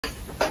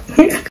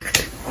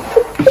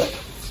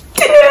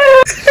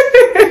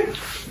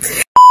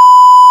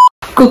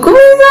Coucou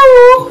MES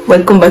Amours,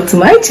 welcome back to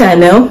my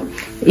channel.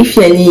 If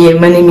you're new here,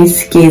 my name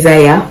is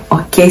Ketsia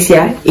or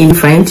Ketsia in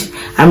French.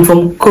 I'm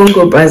from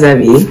Congo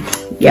Brazzaville.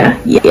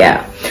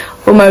 Yeah.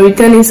 For my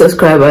returning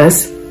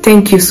subscribers,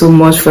 thank you so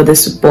much for the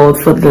support,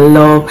 for the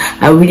love.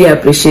 I really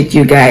appreciate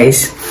you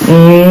guys.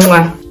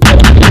 Mwah.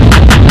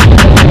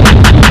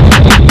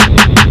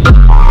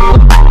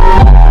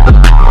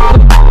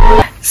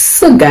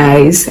 So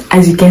guys,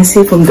 as you can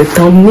see from the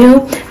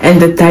thumbnail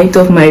and the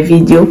title of my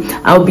video,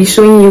 I'll be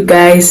showing you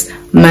guys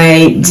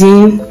my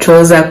jean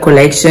trouser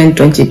collection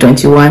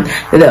 2021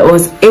 that I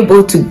was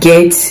able to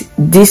get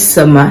this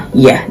summer.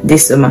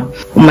 This summer.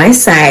 My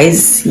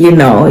size, you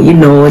know,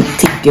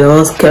 thick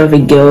girls,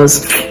 curvy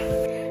girls.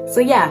 So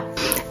yeah,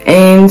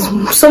 and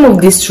some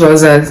of these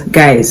trousers,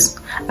 guys,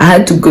 I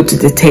had to go to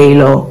the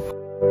tailor.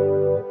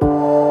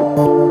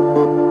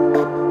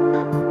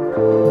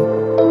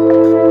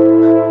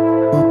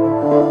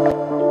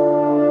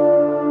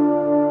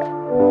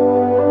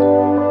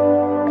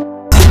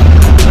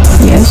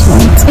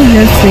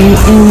 Let's say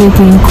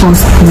everything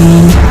cost me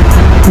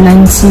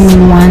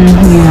 91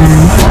 yuan,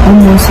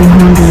 almost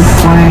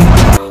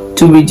 100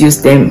 to reduce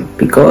them,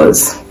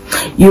 because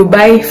you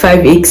buy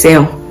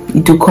 5XL,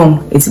 it will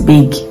come, it's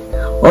big,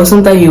 or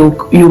sometimes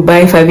you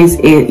buy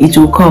 5XL, it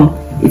will come,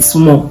 it's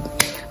small.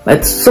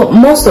 But so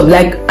most of,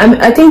 like,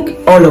 I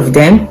think all of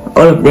them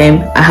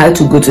I had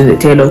to go to the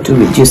tailor to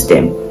reduce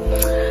them.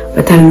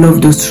 But I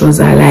love those trousers.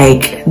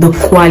 Like the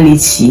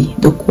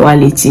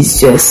quality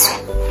is just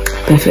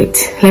perfect.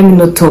 Let me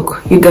not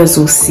talk, you guys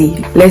will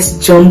see. Let's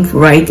jump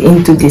right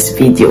into this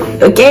video,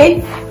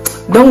 okay?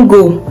 Don't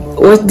go,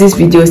 watch this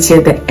video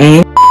till the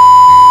end.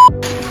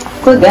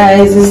 So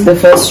guys, this is the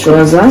first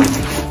trouser.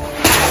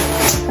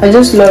 I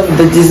just love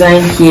the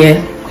design here.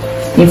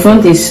 In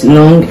front is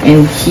long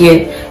and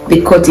here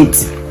they cut it.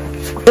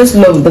 Just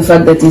love the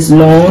fact that it's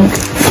long.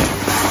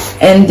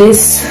 And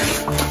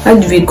this, how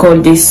do we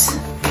call this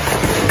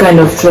kind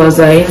of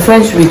trouser? In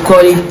French we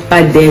call it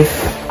padev.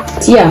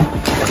 Yeah.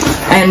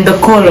 And the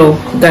color,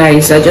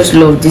 guys, I just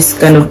love this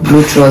kind of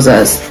blue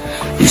trousers.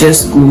 It's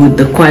just good,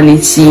 the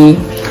quality,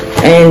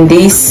 and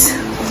this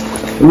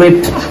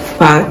ripped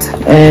part.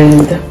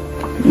 And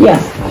yeah,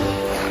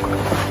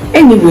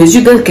 anyways,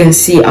 you guys can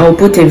see, I'll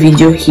put a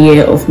video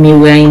here of me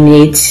wearing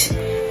it.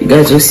 You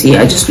guys will see.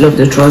 I just love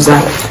the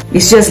trouser.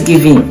 It's just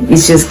giving.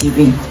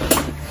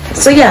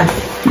 So yeah,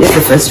 this is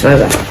the first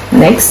trouser.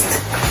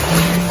 Next,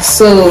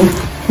 so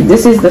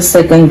this is the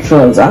second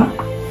trouser.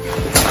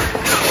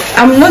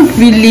 I'm not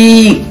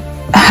really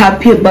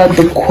happy about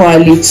the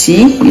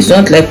quality. It's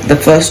not like the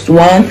first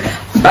one,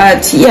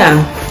 but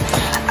yeah,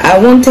 I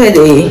wanted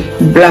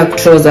a black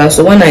trouser,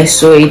 so when I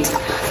saw it,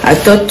 I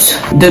thought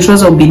the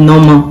trouser would be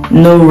normal,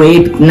 no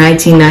rape,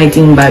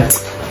 1919. But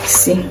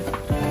see,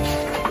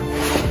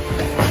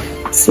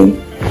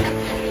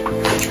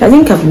 I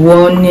think I've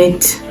worn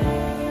it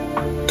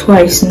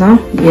twice now.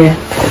 Yeah,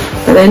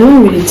 but I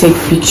don't really take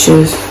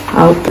pictures.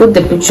 I'll put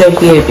the picture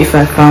here if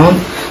I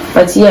found.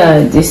 But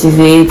yeah, this is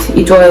it.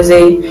 It was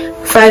a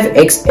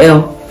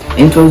 5XL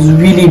and it was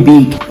really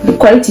big. The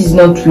quality is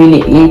not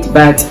really it,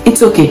 but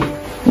it's okay.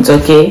 It's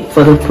okay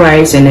for the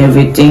price and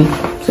everything.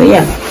 So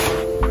yeah.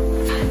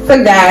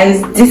 So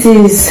guys, this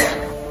is,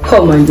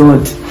 oh my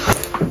god,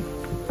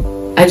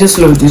 I just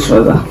love this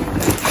trouser.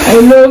 I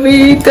love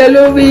it.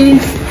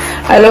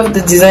 I love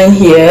the design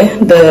here,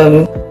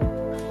 the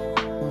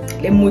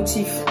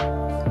motif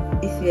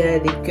is here,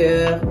 the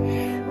curve,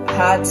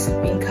 heart,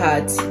 pink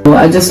heart.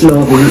 I just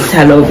love it.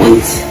 I love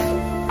it.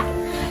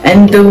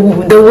 And the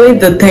way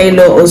the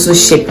tailor also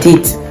shaped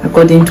it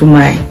according to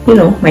my,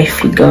 my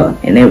figure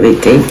and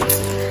everything.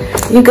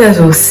 You guys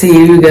will see.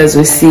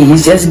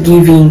 It's just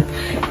giving.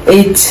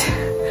 It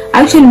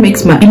actually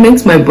makes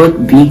my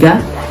butt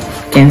bigger.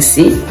 You can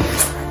see.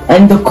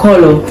 And the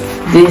color,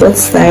 the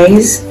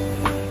size,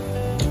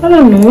 I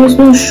don't know, it's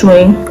not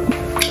showing.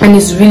 And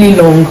it's really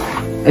long.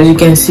 As you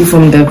can see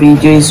from the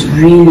video, it's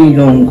really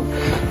long.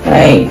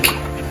 Like,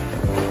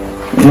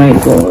 oh my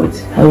god,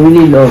 I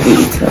really love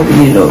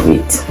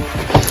it.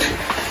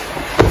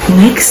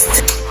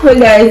 Next, so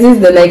guys, this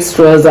is the next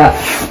trouser,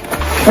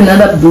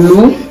 another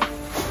blue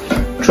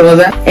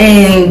trouser.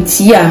 And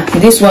yeah,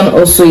 this one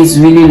also is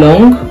really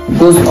long,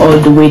 goes all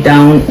the way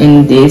down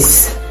in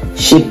this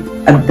shape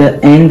at the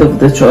end of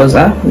the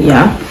trouser.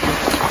 Yeah,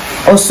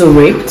 also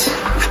ripped.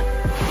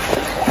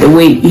 The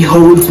way it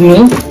holds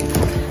me,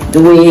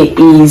 the way it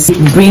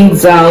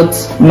brings out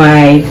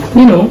my,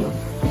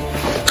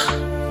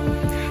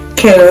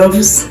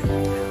 curves,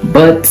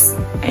 butts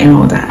and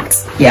all that.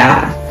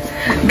 Yeah,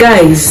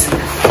 guys,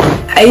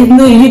 I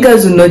know you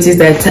guys will notice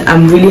that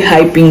I'm really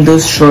hyping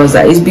those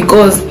trousers. It's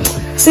because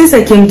since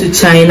I came to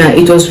China,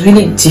 it was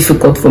really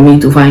difficult for me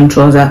to find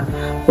trousers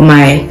for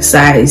my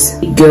size,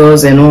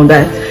 girls and all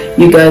that.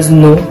 You guys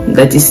know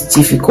that it's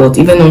difficult,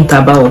 even on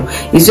Taobao.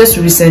 It's just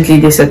recently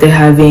they started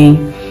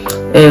having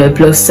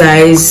plus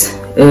size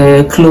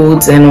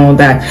clothes and all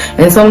that,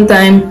 and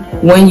sometimes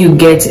when you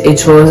get a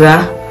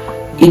trouser,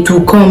 it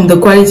will come, the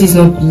quality is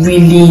not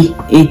really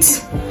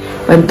it.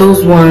 but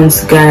those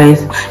ones,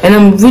 guys, and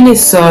I'm really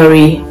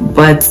sorry,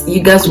 but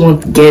you guys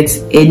won't get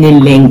any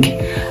link.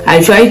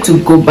 I tried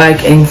to go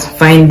back and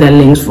find the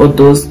links for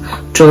those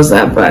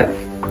trousers, but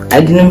I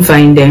didn't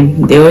find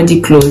them. They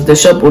already closed, the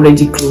shop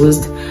already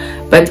closed.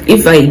 But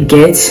if I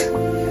get,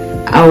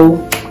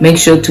 I'll make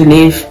sure to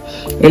leave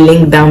a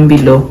link down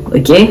below.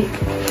 Okay,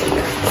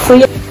 so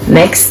yeah,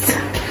 next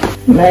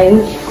mine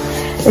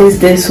is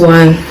this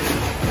one.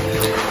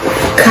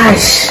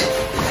 Gosh,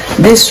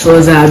 this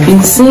trouser, I've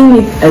been seeing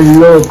it a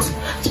lot,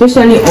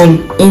 especially on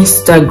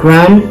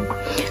Instagram,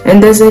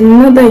 and there's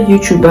another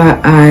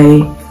YouTuber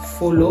I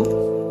follow,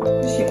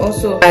 she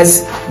also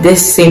has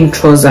this same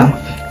trouser.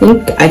 I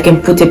think I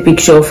can put a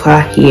picture of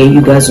her here,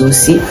 you guys will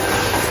see.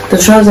 The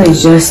trouser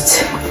is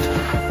just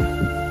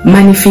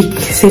magnifique,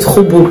 c'est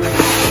trop beau.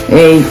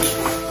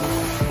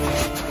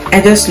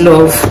 I just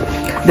love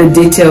the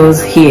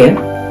details here,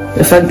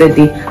 the fact that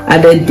they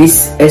added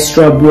this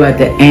extra blue at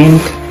the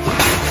end.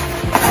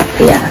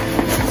 Yeah,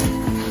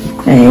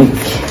 like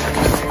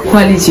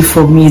quality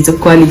for me, it's a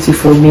quality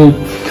for me.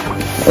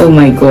 Oh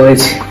my god,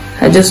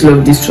 I just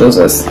love these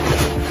trousers.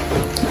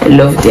 I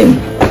love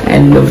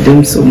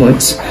them so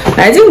much.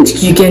 I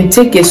think you can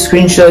take a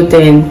screenshot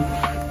and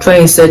try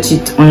and search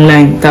it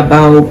online,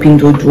 Tabao,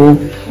 Pindodo.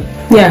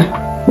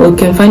 Yeah, well, you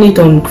can find it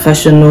on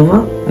Fashion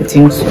Nova, I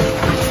think so.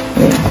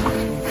 Yeah,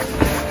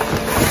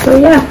 so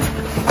yeah,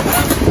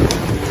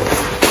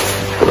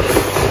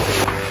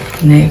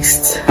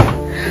 next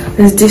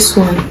is this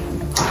one,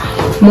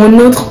 mon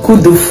autre coup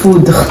de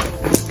foudre.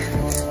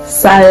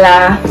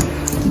 Sala,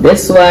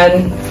 this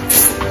one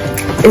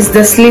is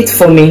the slit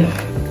for me.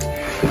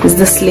 It's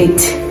the slit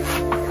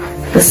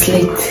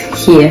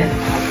here,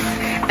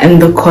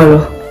 and the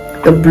color,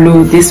 the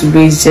blue. This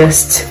blue is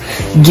just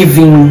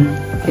giving.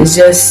 It's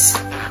just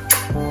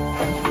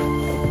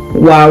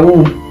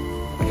wow.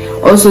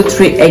 Also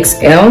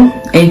 3XL,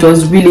 and it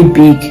was really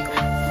big.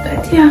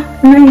 But yeah,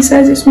 nice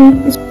sizes me.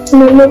 I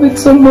love it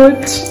so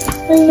much.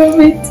 I love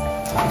it.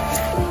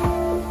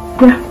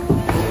 Yeah.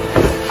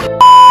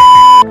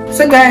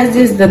 So guys,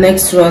 this is the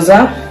next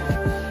trouser.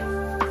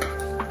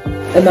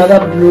 Another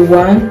blue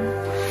one.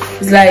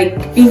 It's like,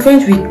 in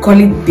French we call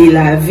it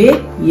délavé.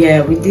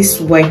 Yeah, with this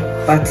white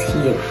part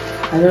here.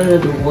 I don't know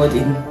the word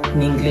in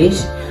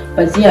English,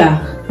 but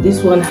yeah,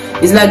 this one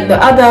is like the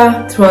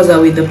other trouser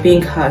with the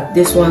pink heart.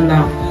 This one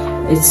now,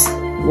 it's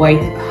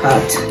white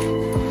heart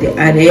they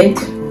added.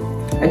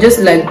 I just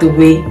like the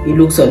way it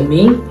looks on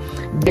me.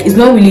 It's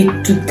not really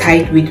too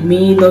tight with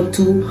me, not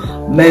too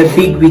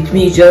big with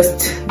me,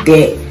 just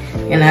there,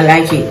 and I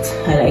like it.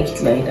 I like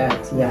it like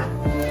that. Yeah,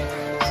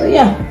 so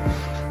yeah,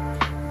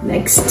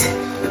 next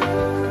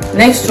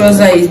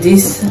trouser is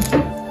this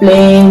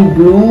plain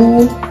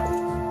blue.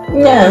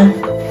 Yeah,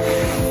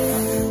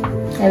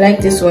 I like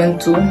this one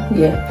too.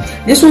 Yeah,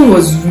 this one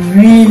was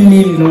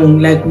really long,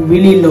 like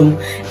really long,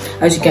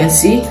 as you can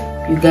see,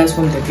 you guys,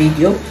 from the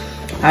video,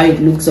 how it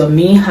looks on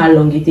me, how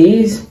long it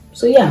is.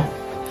 So yeah,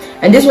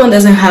 and this one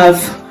doesn't have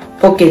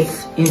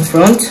pockets in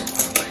front.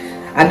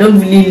 I don't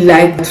really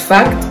like that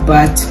fact,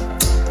 but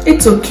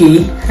it's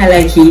okay. I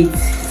like it.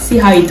 See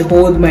how it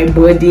holds my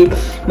body,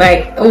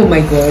 oh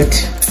my god,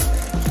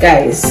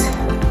 guys,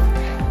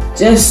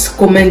 just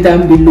comment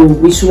down below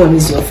which one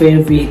is your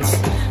favorite.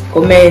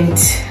 Comment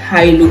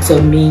how it looks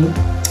on me,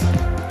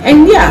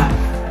 and yeah,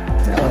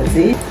 that was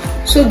it.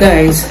 So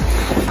guys,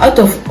 out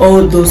of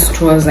all those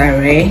trousers,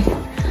 right,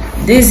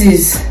 this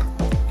is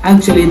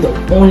actually the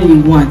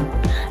only one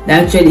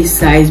that actually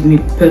sized me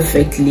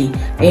perfectly,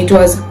 and it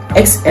was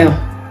XL.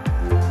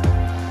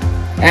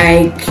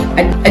 Like,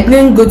 I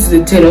didn't go to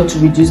the tailor to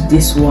reduce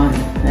this one.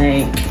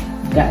 Like,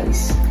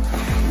 guys,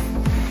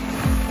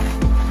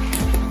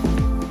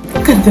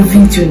 look at the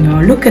video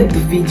now, look at the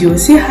video,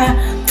 see how,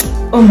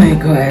 oh my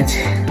god,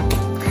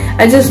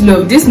 I just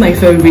love this. My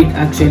favorite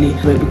actually,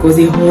 because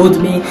it holds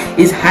me,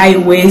 it's high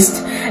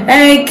waist.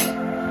 Like,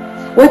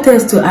 what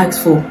else to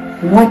ask for?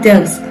 What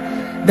else?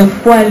 The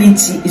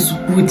quality is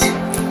good,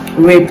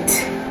 ripped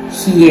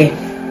here,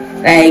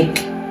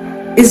 like,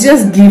 it's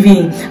just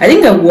giving. I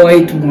think I wore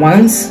it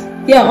once,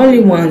 yeah, only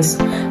once.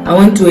 I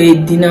went to a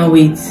dinner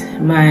with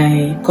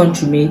my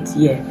countrymate.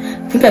 Yeah,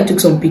 I think I took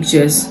some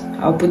pictures.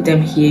 I'll put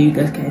them here, you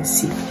guys can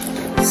see.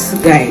 So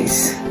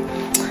guys,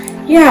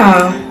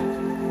 yeah,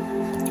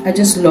 I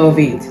just love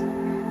it,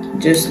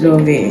 just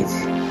love it.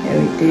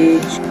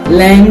 Heritage,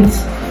 length,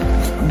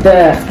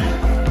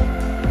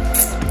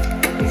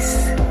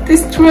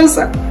 this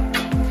trouser,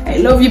 I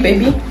love you,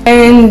 baby.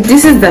 And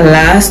this is the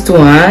last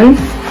one.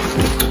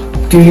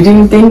 Ding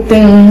ding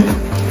ding.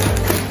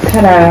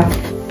 Ta-da.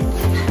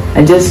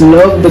 I just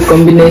love the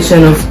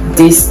combination of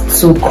these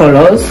two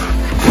colors,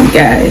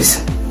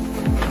 guys.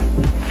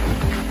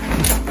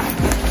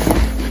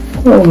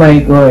 Oh my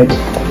god,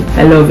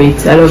 I love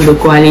it. I love the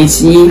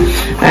quality,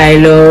 I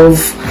love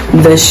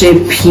the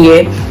shape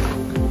here.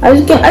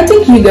 I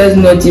think you guys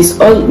notice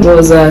all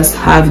trousers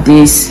have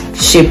this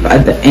shape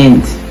at the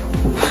end,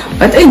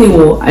 but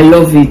anyway, I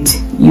love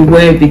it. You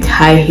wear it with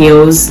high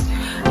heels,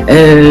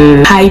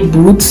 high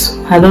boots,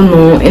 I don't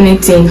know,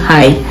 anything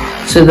high.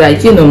 so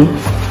that, you know,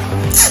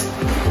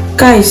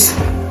 guys.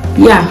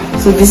 Yeah,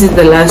 so this is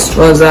the last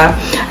trouser.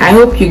 I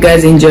hope you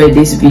guys enjoyed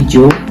this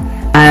video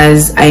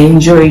as I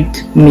enjoyed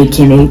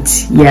making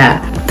it.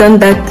 Yeah, turn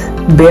that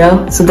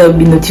bell so that you'll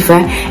be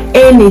notified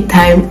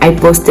anytime I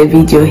post a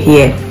video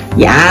here.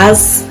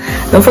 Yes,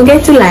 don't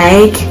forget to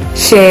like,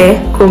 share,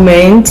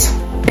 comment,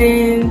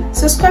 and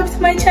subscribe to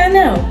my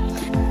channel.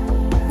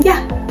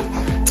 Yeah,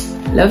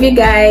 love you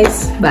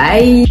guys.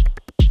 Bye.